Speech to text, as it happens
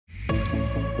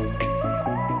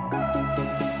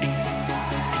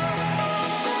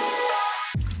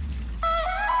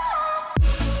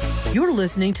You're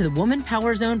listening to the Woman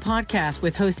Power Zone podcast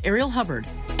with host Ariel Hubbard,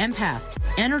 empath,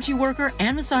 energy worker,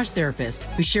 and massage therapist.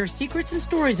 We share secrets and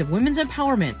stories of women's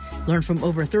empowerment, learn from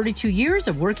over 32 years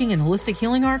of working in holistic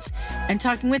healing arts, and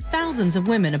talking with thousands of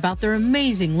women about their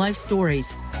amazing life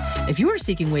stories. If you are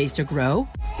seeking ways to grow,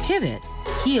 pivot,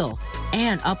 heal,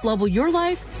 and up-level your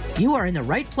life, you are in the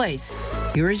right place.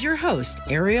 Here is your host,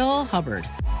 Ariel Hubbard.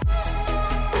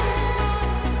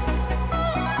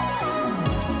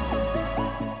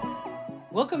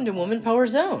 Welcome to Woman Power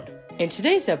Zone. In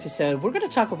today's episode, we're going to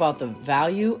talk about the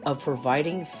value of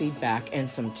providing feedback and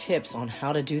some tips on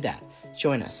how to do that.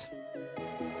 Join us.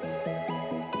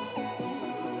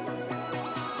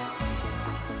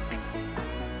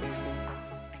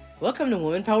 Welcome to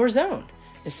Woman Power Zone,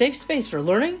 a safe space for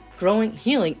learning, growing,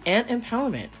 healing, and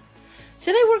empowerment.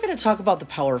 Today, we're going to talk about the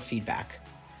power of feedback.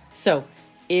 So,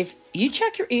 if you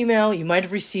check your email, you might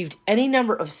have received any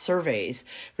number of surveys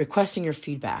requesting your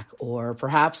feedback, or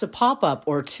perhaps a pop-up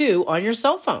or two on your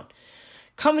cell phone.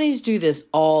 Companies do this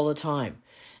all the time.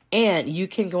 And you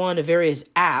can go on to various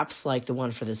apps like the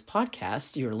one for this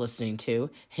podcast you're listening to,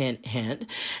 hint, hint,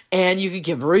 and you can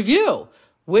give a review,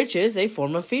 which is a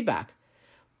form of feedback.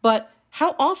 But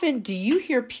how often do you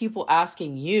hear people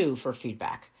asking you for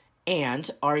feedback? And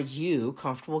are you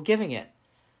comfortable giving it?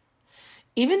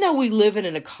 Even though we live in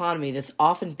an economy that's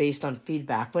often based on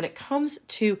feedback, when it comes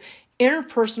to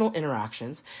interpersonal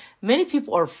interactions, many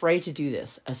people are afraid to do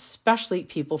this, especially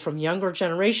people from younger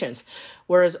generations,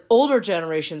 whereas older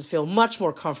generations feel much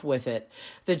more comfortable with it.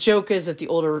 The joke is that the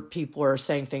older people are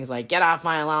saying things like, "Get off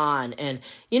my lawn," and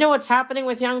you know what's happening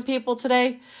with young people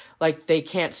today? Like they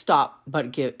can't stop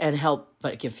but give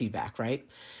feedback, right?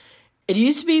 It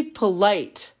used to be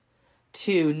polite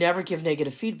to never give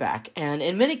negative feedback. And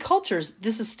in many cultures,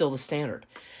 this is still the standard.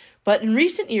 But in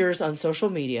recent years on social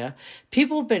media,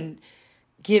 people have been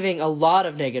giving a lot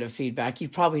of negative feedback.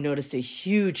 You've probably noticed a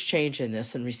huge change in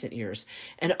this in recent years,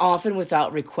 and often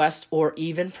without request or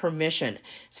even permission.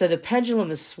 So the pendulum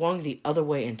has swung the other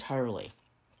way entirely.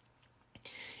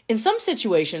 In some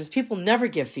situations, people never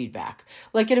give feedback.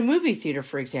 Like in a movie theater,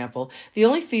 for example, the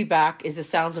only feedback is the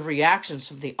sounds of reactions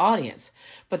from the audience.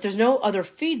 But there's no other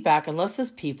feedback unless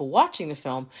those people watching the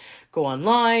film go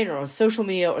online or on social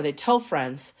media or they tell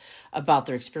friends about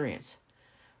their experience.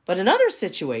 But in other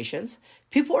situations,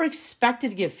 people are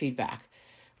expected to give feedback.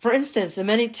 For instance, in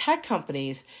many tech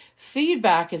companies,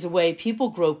 feedback is a way people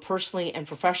grow personally and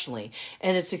professionally,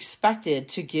 and it's expected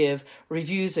to give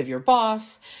reviews of your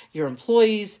boss, your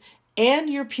employees,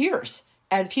 and your peers,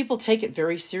 and people take it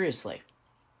very seriously.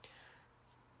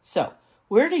 So,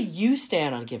 where do you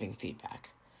stand on giving feedback?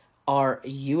 Are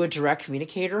you a direct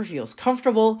communicator who feels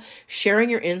comfortable sharing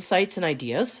your insights and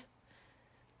ideas?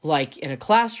 Like in a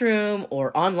classroom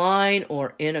or online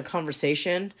or in a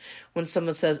conversation when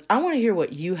someone says, "I want to hear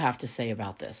what you have to say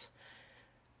about this."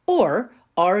 Or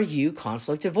are you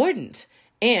conflict avoidant?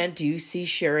 And do you see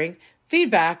sharing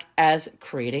feedback as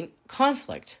creating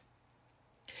conflict?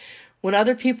 When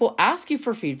other people ask you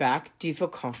for feedback, do you feel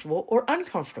comfortable or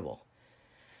uncomfortable?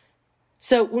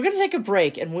 So we're going to take a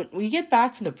break. And when we get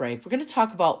back from the break, we're going to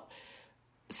talk about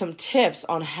some tips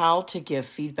on how to give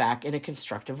feedback in a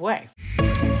constructive way.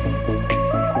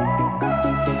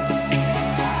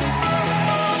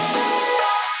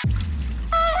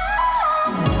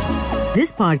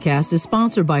 This podcast is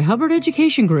sponsored by Hubbard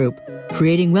Education Group,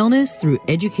 creating wellness through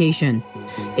education.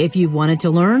 If you've wanted to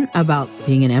learn about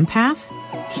being an empath,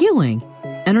 healing,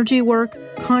 energy work,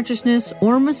 consciousness,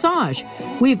 or massage,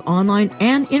 we have online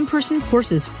and in-person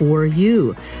courses for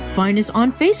you. Find us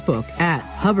on Facebook at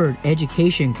Hubbard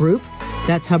Education Group.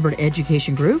 That's Hubbard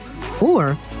Education Group.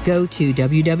 Or go to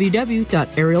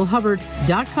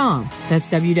www.arielhubbard.com. That's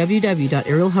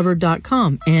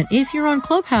www.arielhubbard.com. And if you're on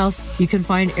Clubhouse, you can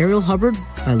find Ariel Hubbard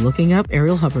by looking up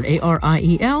Ariel Hubbard,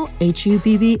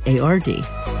 ArielHubbard.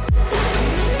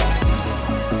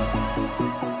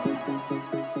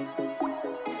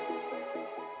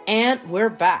 And we're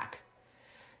back.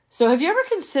 So have you ever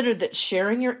considered that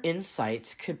sharing your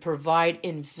insights could provide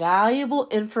invaluable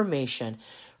information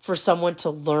for someone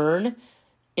to learn,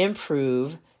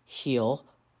 improve, heal,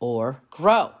 or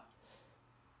grow?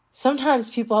 Sometimes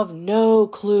people have no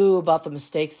clue about the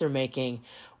mistakes they're making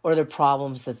or the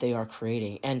problems that they are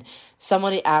creating, and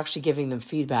somebody actually giving them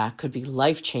feedback could be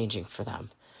life-changing for them.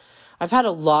 I've had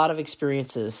a lot of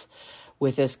experiences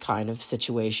with this kind of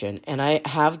situation, and I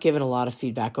have given a lot of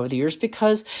feedback over the years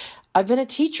because I've been a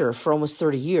teacher for almost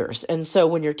 30 years. And so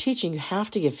when you're teaching, you have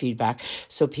to give feedback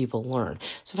so people learn.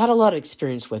 So I've had a lot of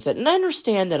experience with it. And I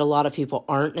understand that a lot of people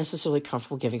aren't necessarily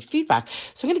comfortable giving feedback.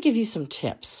 So I'm going to give you some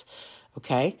tips.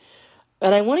 Okay.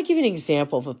 And I want to give you an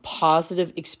example of a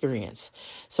positive experience.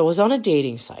 So I was on a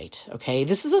dating site, okay?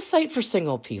 This is a site for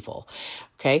single people,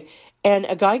 okay? And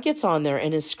a guy gets on there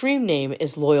and his screen name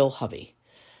is Loyal Hubby.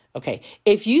 Okay,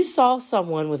 if you saw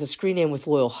someone with a screen name with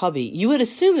Loyal Hubby, you would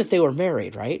assume that they were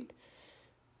married, right?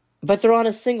 But they're on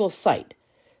a single site.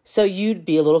 So you'd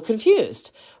be a little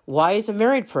confused. Why is a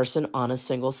married person on a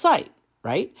single site,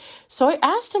 right? So I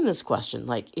asked him this question,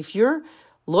 like, if you're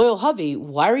Loyal Hubby,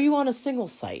 why are you on a single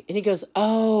site? And he goes,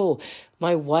 oh,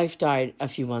 my wife died a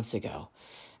few months ago.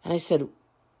 And I said,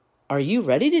 are you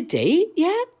ready to date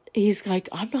yet? He's like,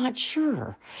 I'm not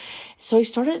sure. So I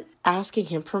started asking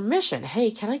him permission.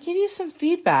 Hey, can I give you some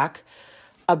feedback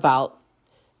about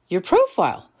your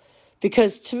profile?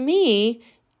 Because to me,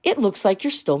 it looks like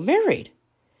you're still married.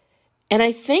 And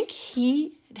I think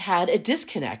he had a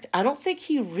disconnect. I don't think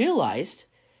he realized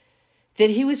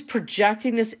that he was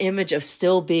projecting this image of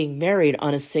still being married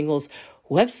on a singles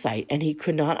website, and he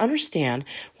could not understand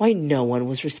why no one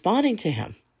was responding to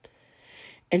him.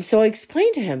 And so I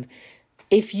explained to him,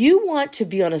 if you want to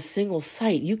be on a single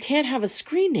site, you can't have a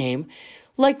screen name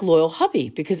like Loyal Hubby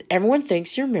because everyone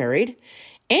thinks you're married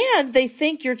and they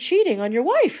think you're cheating on your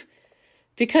wife.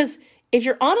 Because if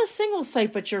you're on a single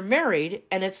site but you're married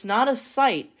and it's not a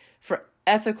site for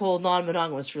ethical,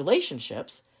 non-monogamous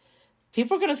relationships,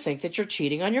 people are going to think that you're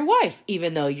cheating on your wife,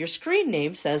 even though your screen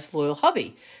name says Loyal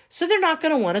Hubby. So they're not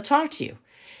going to want to talk to you.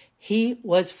 He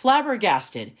was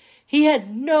flabbergasted. He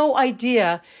had no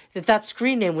idea that that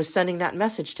screen name was sending that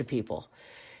message to people.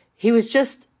 He was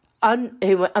just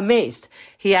amazed.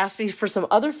 He asked me for some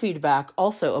other feedback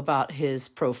also about his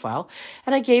profile,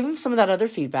 and I gave him some of that other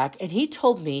feedback, and he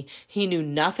told me he knew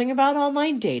nothing about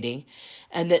online dating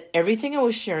and that everything I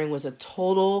was sharing was a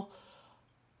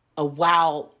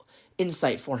wow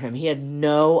insight for him. He had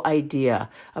no idea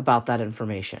about that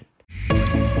information.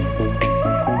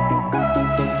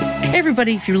 Hey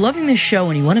everybody, if you're loving this show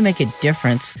and you want to make a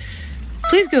difference,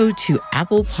 please go to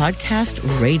Apple Podcast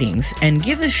Ratings and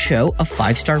give this show a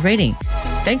 5-star rating.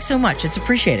 Thanks so much. It's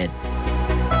appreciated.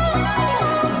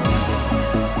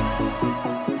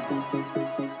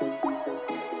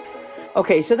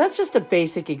 Okay, so that's just a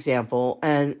basic example.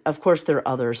 And of course, there are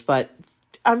others, but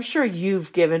I'm sure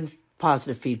you've given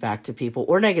positive feedback to people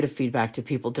or negative feedback to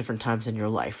people different times in your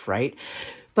life, right?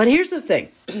 But here's the thing.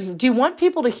 Do you want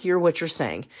people to hear what you're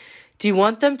saying? Do you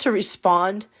want them to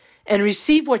respond and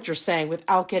receive what you're saying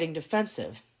without getting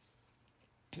defensive?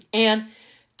 And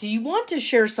do you want to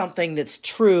share something that's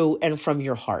true and from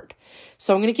your heart?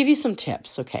 So I'm going to give you some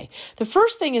tips, okay? The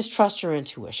first thing is trust your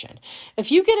intuition.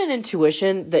 If you get an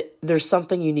intuition that there's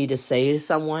something you need to say to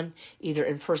someone, either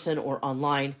in person or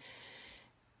online,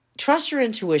 trust your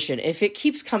intuition. If it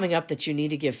keeps coming up that you need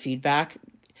to give feedback,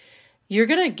 you're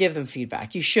going to give them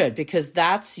feedback. You should, because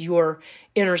that's your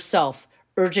inner self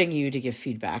urging you to give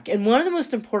feedback. And one of the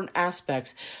most important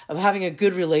aspects of having a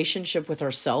good relationship with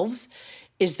ourselves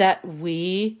is that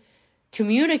we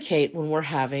communicate when we're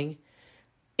having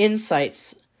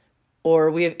insights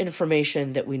or we have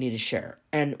information that we need to share.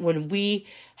 And when we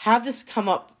have this come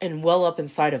up and well up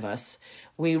inside of us,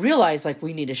 we realize like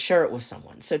we need to share it with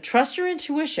someone. So trust your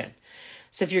intuition.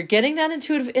 So if you're getting that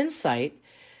intuitive insight,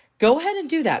 go ahead and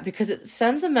do that because it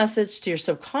sends a message to your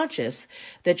subconscious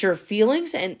that your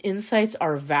feelings and insights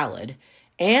are valid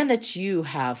and that you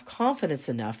have confidence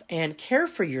enough and care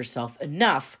for yourself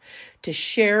enough to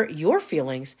share your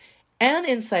feelings and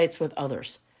insights with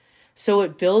others. So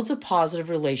it builds a positive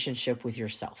relationship with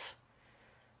yourself.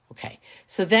 Okay,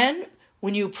 so then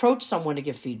when you approach someone to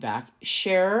give feedback,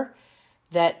 share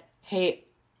that, hey,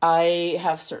 I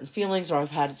have certain feelings or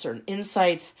I've had certain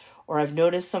insights or I've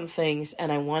noticed some things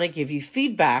and I want to give you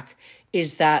feedback.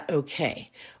 Is that okay?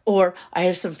 Or I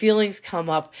have some feelings come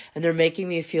up and they're making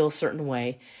me feel a certain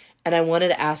way. And I wanted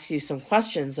to ask you some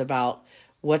questions about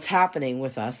what's happening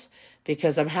with us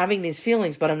because I'm having these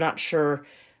feelings, but I'm not sure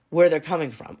where they're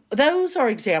coming from. Those are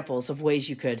examples of ways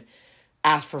you could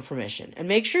ask for permission. And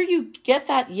make sure you get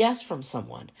that yes from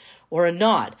someone or a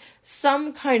nod,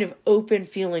 some kind of open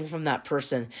feeling from that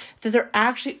person that they're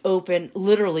actually open,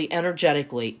 literally,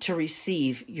 energetically, to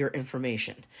receive your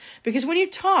information. Because when you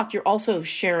talk, you're also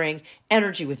sharing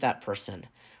energy with that person,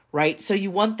 right? So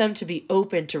you want them to be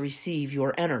open to receive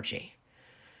your energy.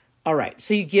 All right,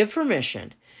 so you give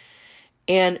permission.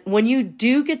 And when you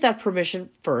do get that permission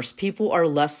first, people are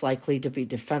less likely to be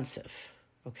defensive,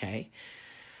 okay?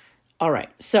 All right,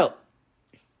 so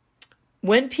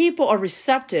when people are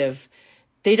receptive,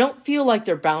 they don't feel like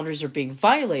their boundaries are being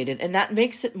violated, and that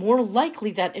makes it more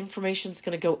likely that information is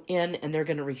going to go in and they're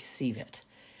going to receive it.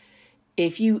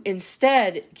 If you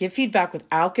instead give feedback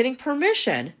without getting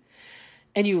permission,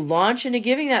 and you launch into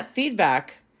giving that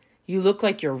feedback, you look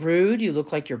like you're rude, you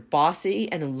look like you're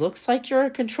bossy, and it looks like you're a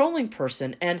controlling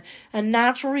person. And a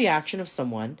natural reaction of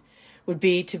someone would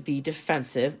be to be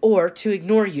defensive or to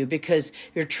ignore you because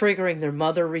you're triggering their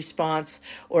mother response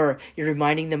or you're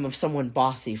reminding them of someone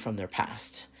bossy from their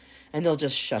past, and they'll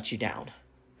just shut you down.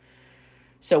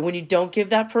 So when you don't give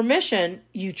that permission,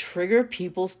 you trigger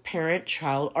people's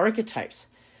parent-child archetypes,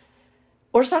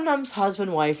 or sometimes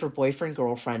husband, wife, or boyfriend,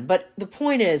 girlfriend. But the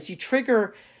point is, you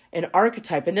trigger an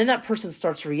archetype, and then that person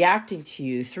starts reacting to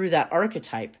you through that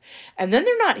archetype. And then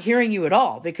they're not hearing you at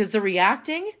all because they're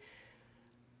reacting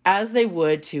as they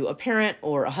would to a parent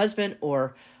or a husband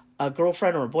or a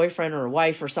girlfriend or a boyfriend or a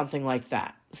wife or something like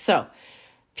that. So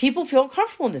people feel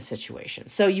uncomfortable in this situation.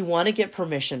 So you want to get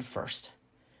permission first.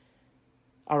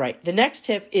 All right. The next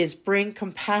tip is bring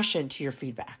compassion to your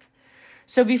feedback.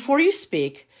 So before you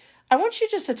speak, I want you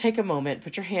just to take a moment,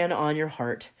 put your hand on your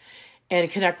heart, and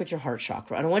connect with your heart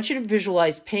chakra. And I want you to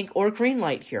visualize pink or green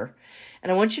light here.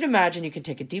 And I want you to imagine you can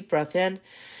take a deep breath in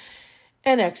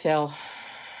and exhale.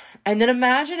 And then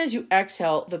imagine as you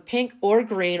exhale, the pink or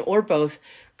green or both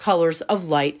colors of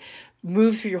light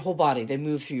move through your whole body. They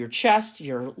move through your chest,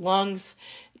 your lungs,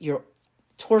 your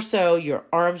torso, your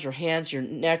arms, your hands, your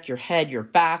neck, your head, your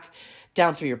back,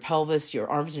 down through your pelvis, your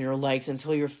arms and your legs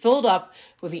until you're filled up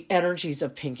with the energies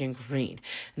of pink and green.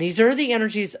 And these are the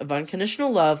energies of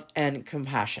unconditional love and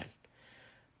compassion.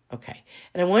 Okay.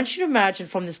 And I want you to imagine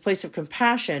from this place of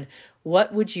compassion,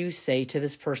 what would you say to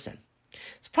this person?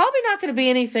 It's probably not going to be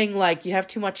anything like you have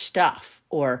too much stuff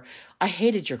or I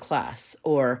hated your class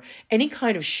or any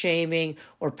kind of shaming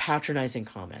or patronizing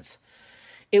comments.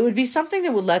 It would be something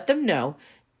that would let them know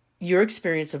your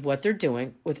experience of what they're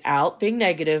doing without being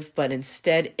negative, but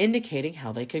instead indicating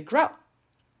how they could grow.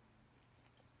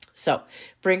 So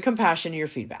bring compassion to your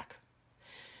feedback.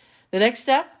 The next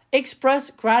step,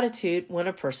 express gratitude when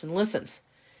a person listens.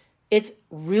 It's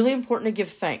really important to give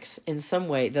thanks in some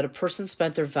way that a person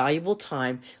spent their valuable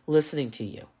time listening to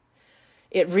you.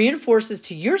 It reinforces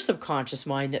to your subconscious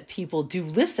mind that people do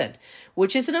listen,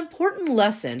 which is an important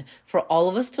lesson for all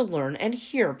of us to learn and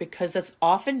hear because that's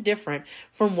often different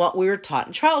from what we were taught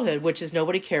in childhood, which is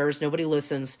nobody cares, nobody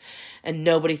listens, and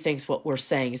nobody thinks what we're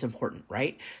saying is important,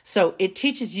 right? So it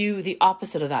teaches you the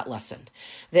opposite of that lesson,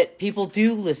 that people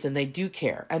do listen, they do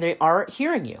care, and they are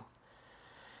hearing you.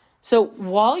 So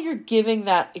while you're giving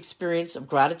that experience of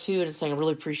gratitude and saying, I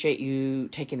really appreciate you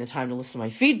taking the time to listen to my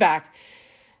feedback,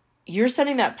 you're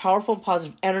sending that powerful and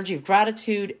positive energy of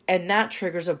gratitude, and that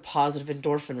triggers a positive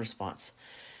endorphin response.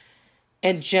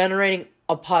 And generating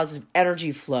a positive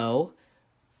energy flow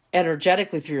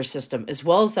energetically through your system, as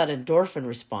well as that endorphin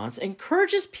response,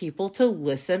 encourages people to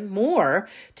listen more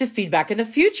to feedback in the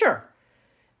future.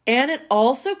 And it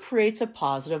also creates a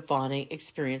positive bonding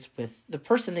experience with the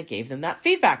person that gave them that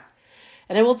feedback.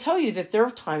 And I will tell you that there are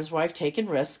times where I've taken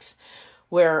risks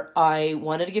where I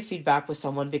wanted to give feedback with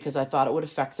someone because I thought it would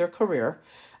affect their career.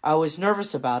 I was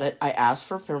nervous about it. I asked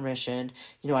for permission.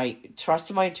 I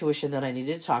trusted my intuition that I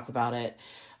needed to talk about it.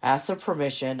 I asked their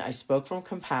permission. I spoke from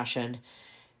compassion,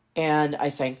 and I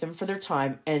thanked them for their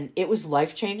time. And it was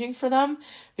life-changing for them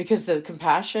because the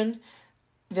compassion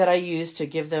that I used to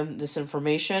give them this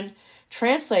information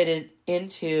translated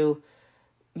into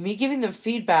me giving them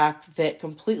feedback that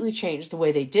completely changed the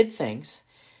way they did things.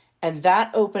 And that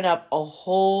opened up a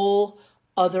whole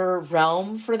other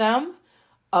realm for them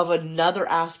of another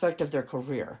aspect of their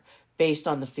career based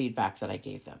on the feedback that I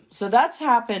gave them. So that's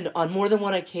happened on more than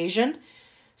one occasion.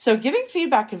 So giving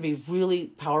feedback can be really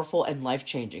powerful and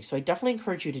life-changing. So I definitely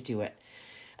encourage you to do it.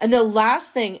 And the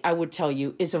last thing I would tell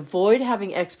you is avoid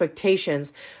having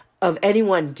expectations of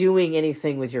anyone doing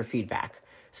anything with your feedback.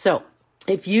 So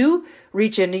if you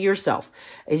reach into yourself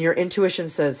and your intuition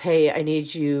says, hey, I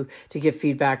need you to give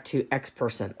feedback to X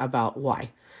person about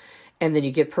Y, and then you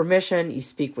get permission, you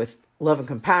speak with love and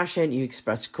compassion, you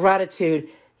express gratitude,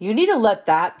 you need to let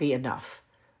that be enough.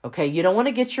 Okay? You don't want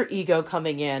to get your ego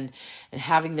coming in and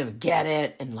having them get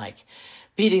it and like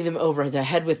beating them over the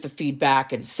head with the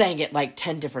feedback and saying it like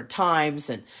 10 different times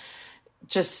and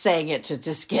just saying it to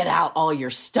just get out all your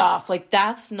stuff. Like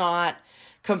that's not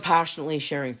compassionately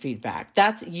sharing feedback.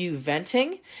 That's you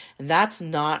venting, and that's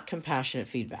not compassionate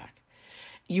feedback.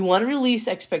 You want to release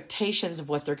expectations of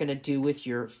what they're going to do with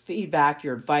your feedback,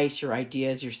 your advice, your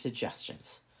ideas, your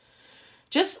suggestions.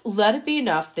 Just let it be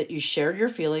enough that you shared your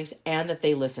feelings and that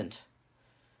they listened.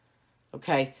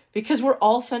 Okay? Because we're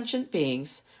all sentient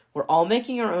beings. We're all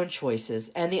making our own choices,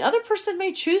 and the other person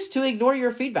may choose to ignore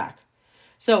your feedback.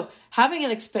 So having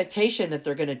an expectation that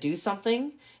they're going to do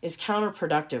something is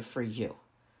counterproductive for you.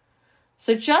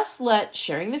 So just let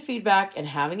sharing the feedback and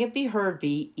having it be heard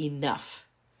be enough.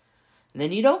 And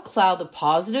then you don't cloud the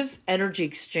positive energy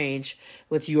exchange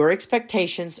with your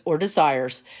expectations or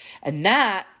desires. And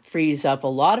that frees up a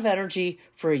lot of energy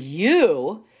for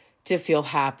you to feel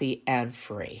happy and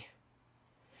free.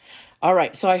 All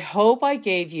right, so I hope I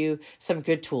gave you some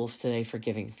good tools today for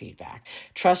giving feedback.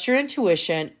 Trust your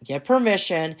intuition, get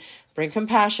permission, bring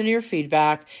compassion to your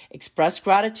feedback, express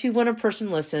gratitude when a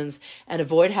person listens, and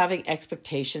avoid having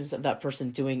expectations of that person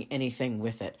doing anything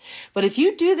with it. But if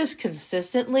you do this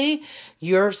consistently,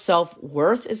 your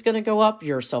self-worth is going to go up,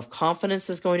 your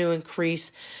self-confidence is going to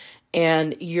increase,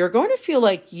 and you're going to feel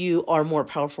like you are a more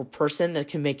powerful person that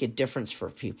can make a difference for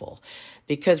people.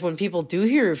 Because when people do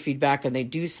hear your feedback and they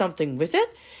do something with it,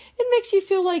 it makes you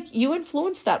feel like you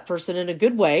influence that person in a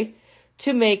good way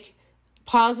to make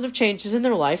positive changes in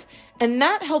their life. And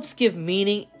that helps give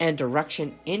meaning and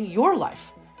direction in your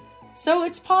life. So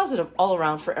it's positive all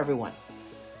around for everyone.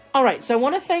 All right, so I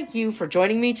want to thank you for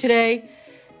joining me today.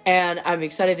 And I'm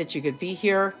excited that you could be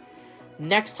here.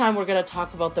 Next time, we're going to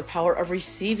talk about the power of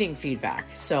receiving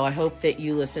feedback. So I hope that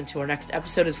you listen to our next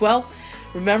episode as well.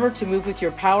 Remember to move with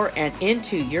your power and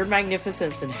into your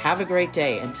magnificence, and have a great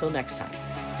day. Until next time.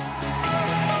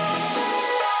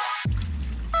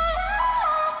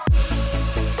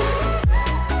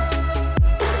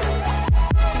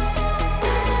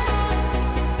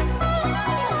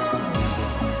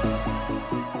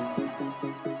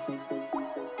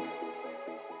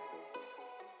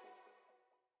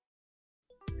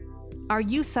 Are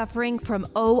you suffering from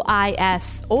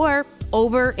OIS or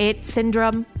over it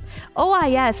syndrome?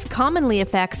 OIS commonly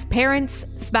affects parents,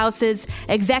 spouses,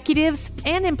 executives,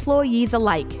 and employees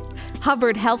alike.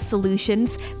 Hubbard Health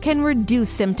Solutions can reduce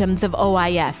symptoms of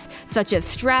OIS, such as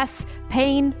stress,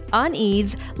 pain,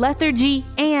 unease, lethargy,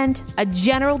 and a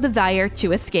general desire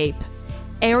to escape.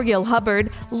 Ariel Hubbard,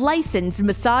 licensed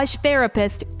massage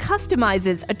therapist,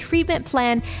 customizes a treatment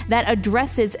plan that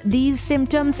addresses these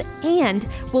symptoms and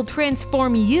will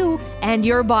transform you and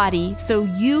your body so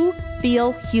you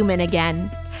feel human again.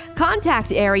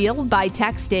 Contact Ariel by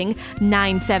texting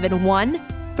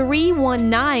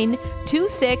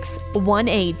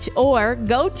 971-319-2618 or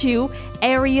go to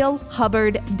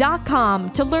arielhubbard.com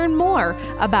to learn more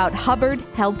about Hubbard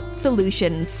Health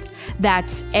Solutions.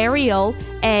 That's Ariel,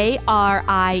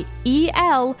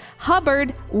 Ariel,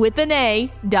 Hubbard with an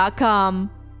A.com.